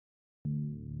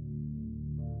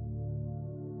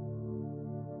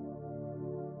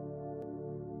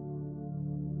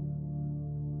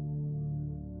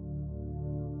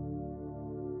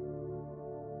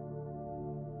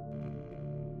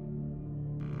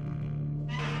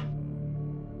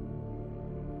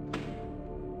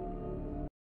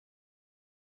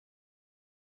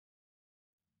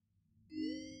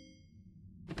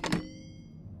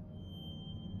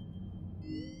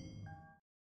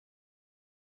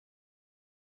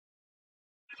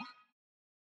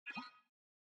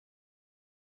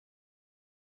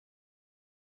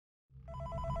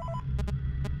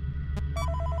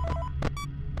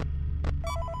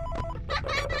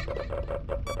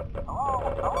Hello,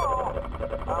 hello.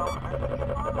 This is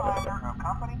just a reminder of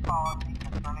company policy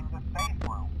concerning the safe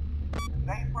room. The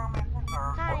safe room is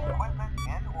reserved for equipment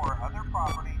and or other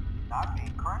property not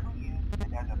being currently used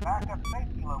and as a backup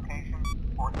safety location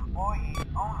for employees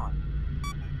only.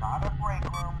 This is not a break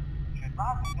room and should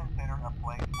not be considered a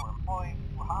place for employees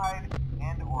to hide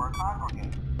and or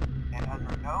congregate. And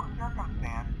under no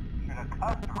circumstance should a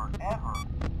customer ever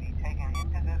be taken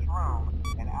into this room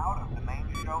and out of the main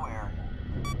show area.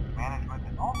 Management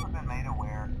has also been made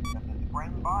aware that the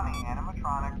Spring Bonnie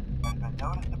animatronic has been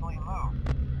noticeably moved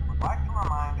and would like to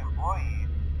remind employees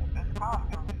that this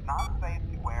costume is not safe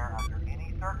to wear under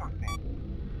any circumstance.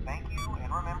 Thank you,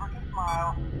 and remember to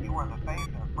smile. You are the face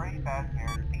of Freddy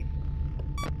Fazbear's Pizza.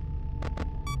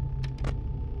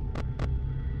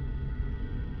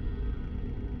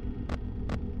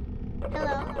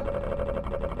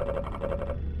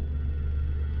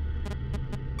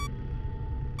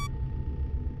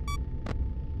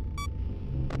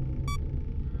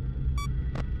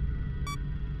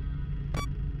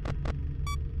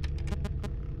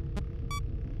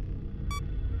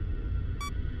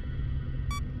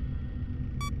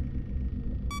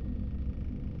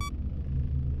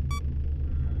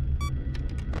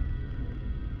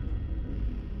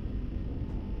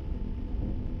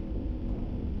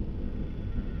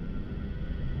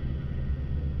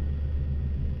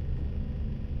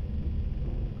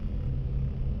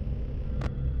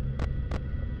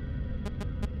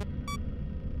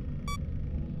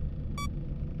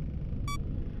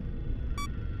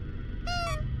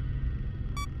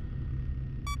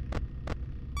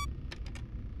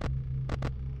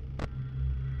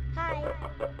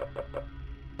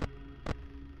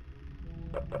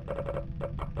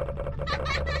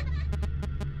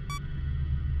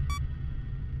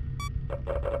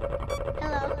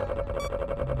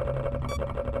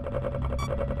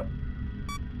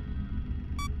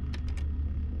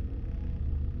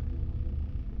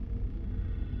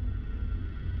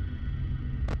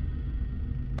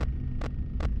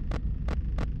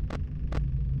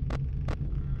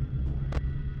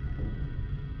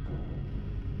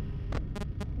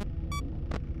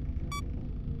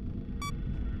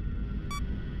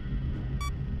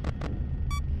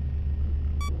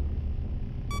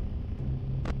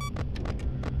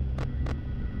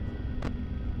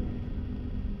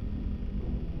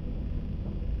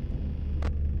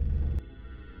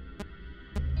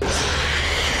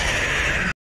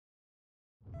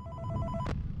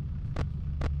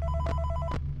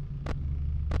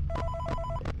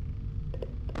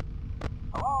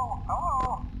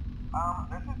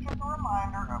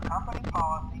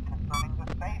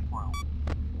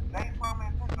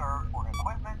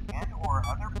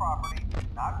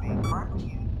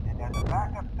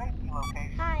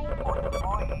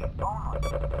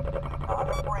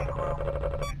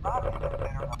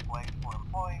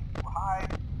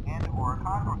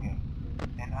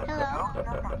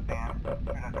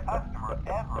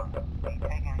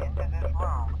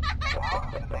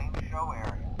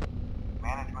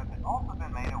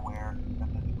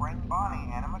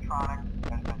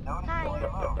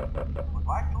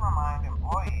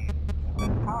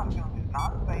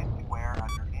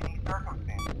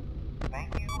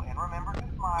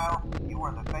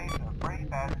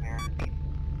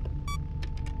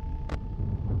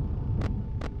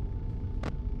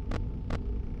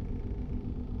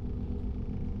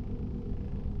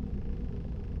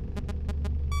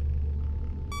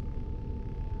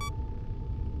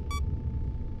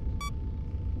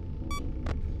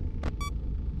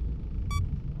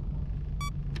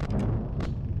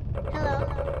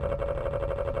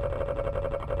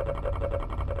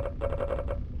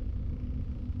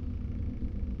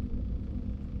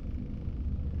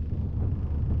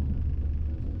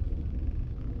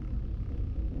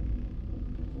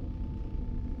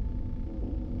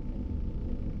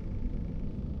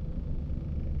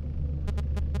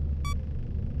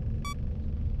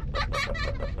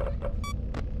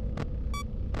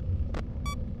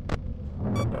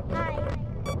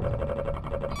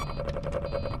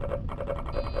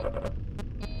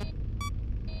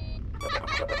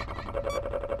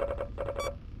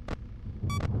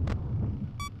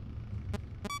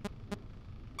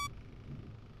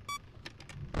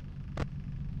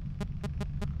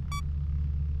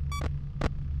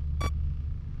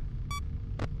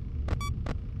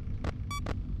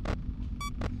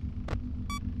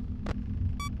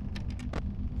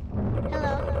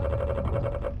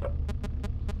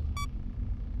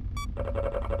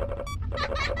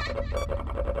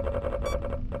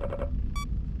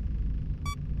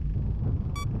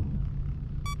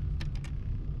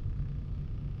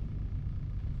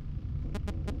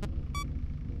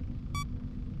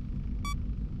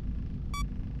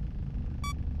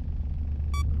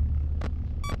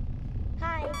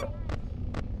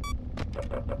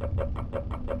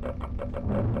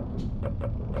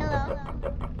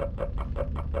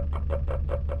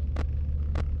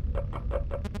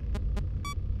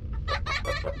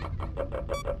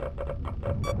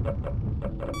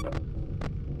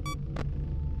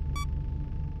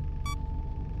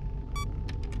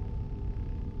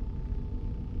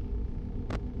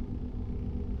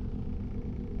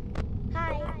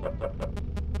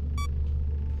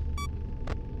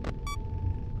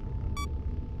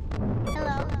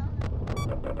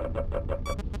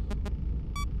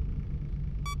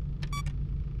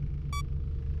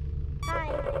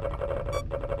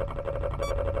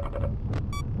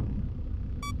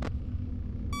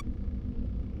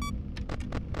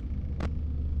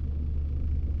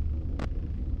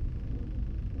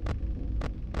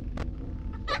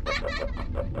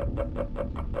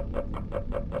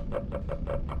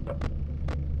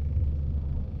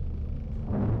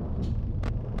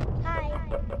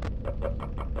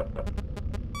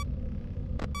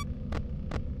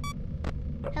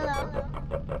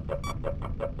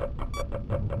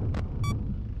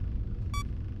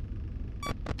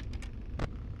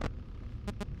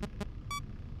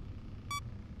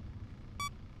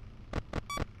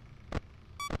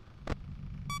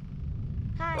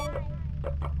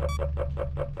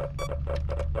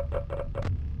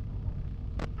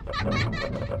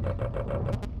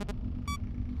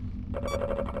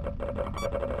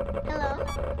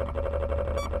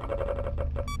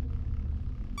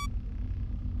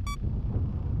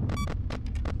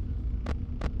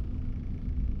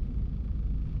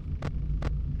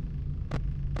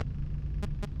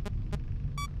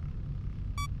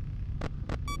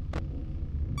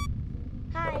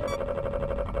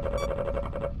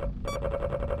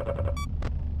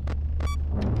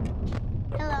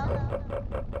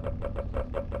 Hello.